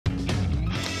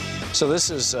So this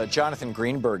is Jonathan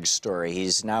Greenberg's story.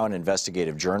 He's now an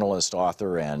investigative journalist,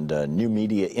 author, and new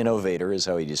media innovator is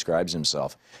how he describes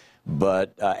himself.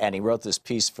 And he wrote this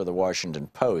piece for the Washington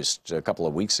Post a couple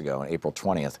of weeks ago, on April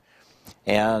 20th.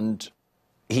 And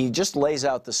he just lays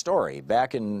out the story.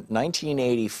 Back in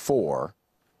 1984,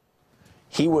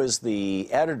 he was the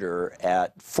editor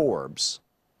at Forbes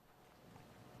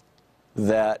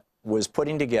that was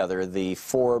putting together the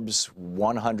Forbes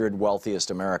 100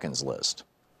 Wealthiest Americans list.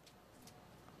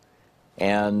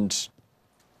 And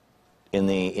in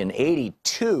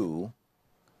 82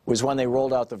 was when they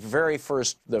rolled out the very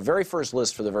first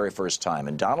list for the very first time.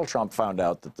 And Donald Trump found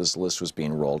out that this list was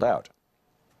being rolled out.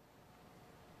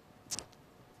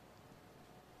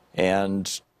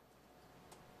 And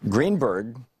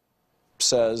Greenberg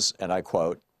says, and I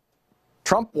quote,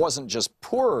 "Trump wasn't just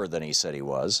poorer than he said he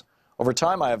was. Over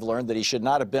time, I have learned that he should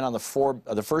not have been on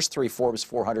the first three Forbes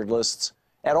 400 lists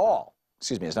at all."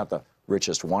 Excuse me, it's not the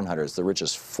richest 100, it's the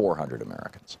richest 400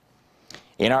 Americans.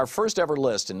 In our first ever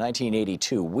list in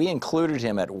 1982, we included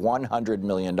him at $100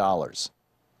 million.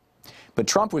 But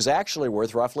Trump was actually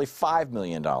worth roughly $5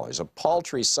 million, a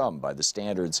paltry sum by the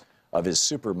standards of his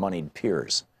super-moneyed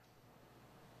peers.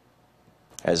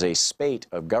 As a spate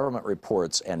of government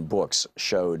reports and books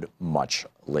showed much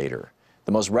later.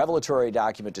 The most revelatory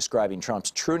document describing Trump's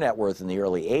true net worth in the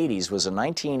early 80s was a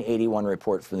 1981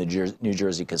 report from the New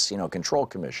Jersey Casino Control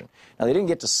Commission. Now, they didn't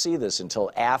get to see this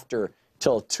until after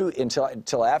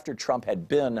Trump had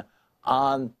been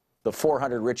on the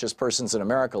 400 richest persons in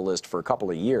America list for a couple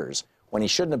of years, when he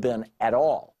shouldn't have been at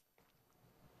all.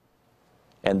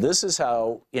 And this is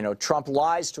how, Trump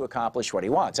lies to accomplish what he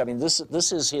wants. I mean, this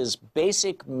is his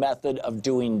basic method of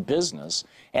doing business,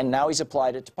 and now he's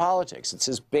applied it to politics. It's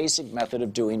his basic method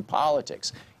of doing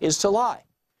politics, is to lie.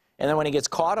 And then when he gets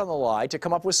caught on the lie, to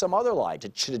come up with some other lie,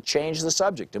 to change the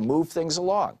subject, to move things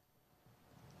along.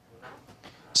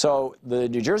 So the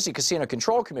New Jersey Casino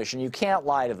Control Commission, you can't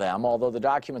lie to them, although the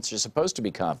documents are supposed to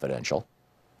be confidential.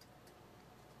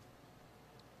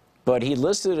 But he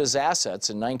listed his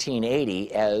assets in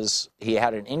 1980 as he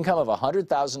had an income of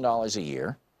 $100,000 a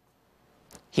year.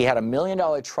 He had a $1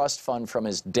 million trust fund from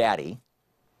his daddy.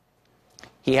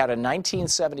 He had a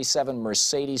 1977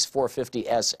 Mercedes 450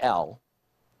 SL.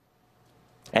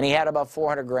 And he had about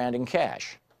 400 grand in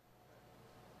cash.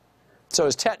 So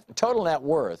his total net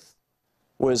worth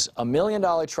was a $1 million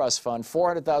trust fund,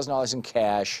 $400,000 in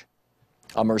cash,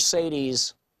 a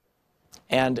Mercedes,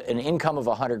 and an income of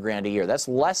 100 grand a year. That's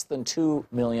less than $2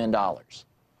 million.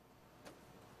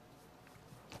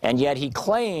 And yet he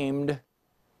claimed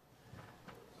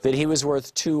that he was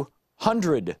worth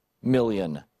 $200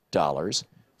 million.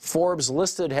 Forbes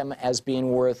listed him as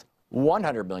being worth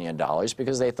 $100 million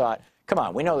because they thought, come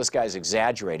on, we know this guy's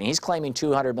exaggerating. He's claiming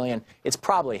 $200 million. It's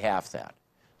probably half that.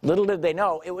 Little did they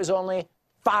know it was only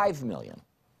 $5 million.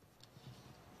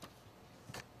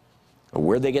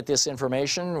 Where'd they get this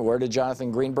information? Where did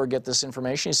Jonathan Greenberg get this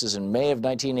information? He says, in May of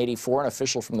 1984, an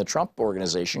official from the Trump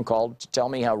Organization called to tell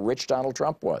me how rich Donald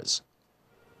Trump was.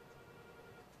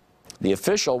 The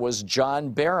official was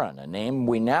John Barron, a name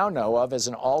we now know of as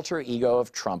an alter ego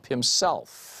of Trump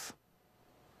himself.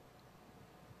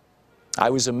 I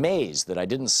was amazed that I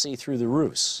didn't see through the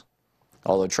ruse.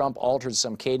 Although Trump altered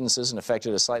some cadences and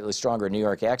affected a slightly stronger New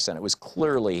York accent, it was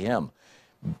clearly him.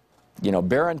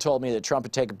 Barron told me that Trump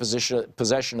had taken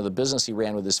possession of the business he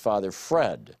ran with his father,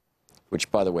 Fred, which,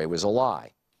 by the way, was a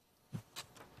lie.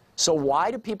 So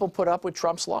why do people put up with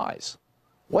Trump's lies?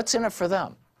 What's in it for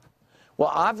them?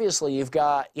 Well, obviously, you've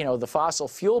got, the fossil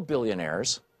fuel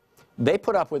billionaires. They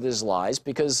put up with his lies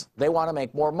because they want to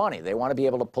make more money. They want to be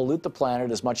able to pollute the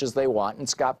planet as much as they want, and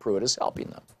Scott Pruitt is helping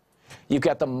them. You've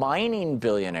got the mining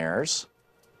billionaires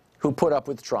who put up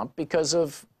with Trump because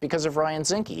of Ryan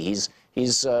Zinke.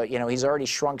 He's already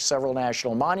shrunk several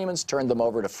national monuments, turned them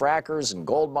over to frackers and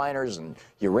gold miners and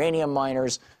uranium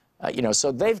miners.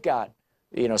 So they've got,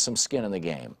 some skin in the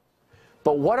game.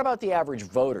 But what about the average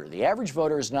voter? The average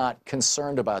voter is not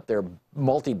concerned about their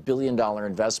multi-billion-dollar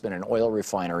investment in oil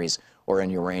refineries or in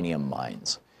uranium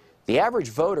mines. The average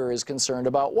voter is concerned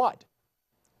about what?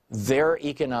 Their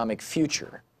economic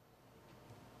future.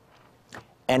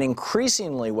 And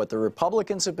increasingly, what the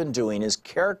Republicans have been doing is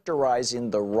characterizing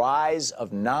the rise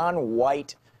of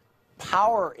non-white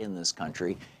power in this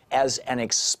country as an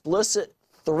explicit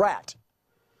threat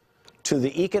to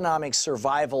the economic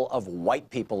survival of white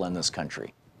people in this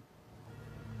country.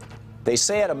 They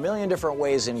say it a million different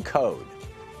ways in code,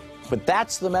 but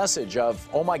that's the message of,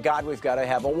 oh my God, we've got to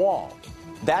have a wall.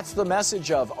 That's the message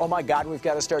of, oh my God, we've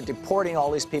got to start deporting all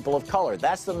these people of color.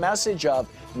 That's the message of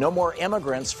no more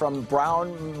immigrants from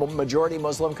brown majority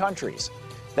Muslim countries.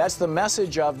 That's the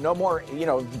message of no more,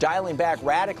 dialing back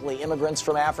radically immigrants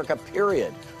from Africa,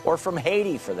 period, or from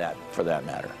Haiti for that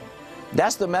matter.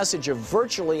 That's the message of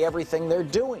virtually everything they're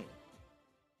doing.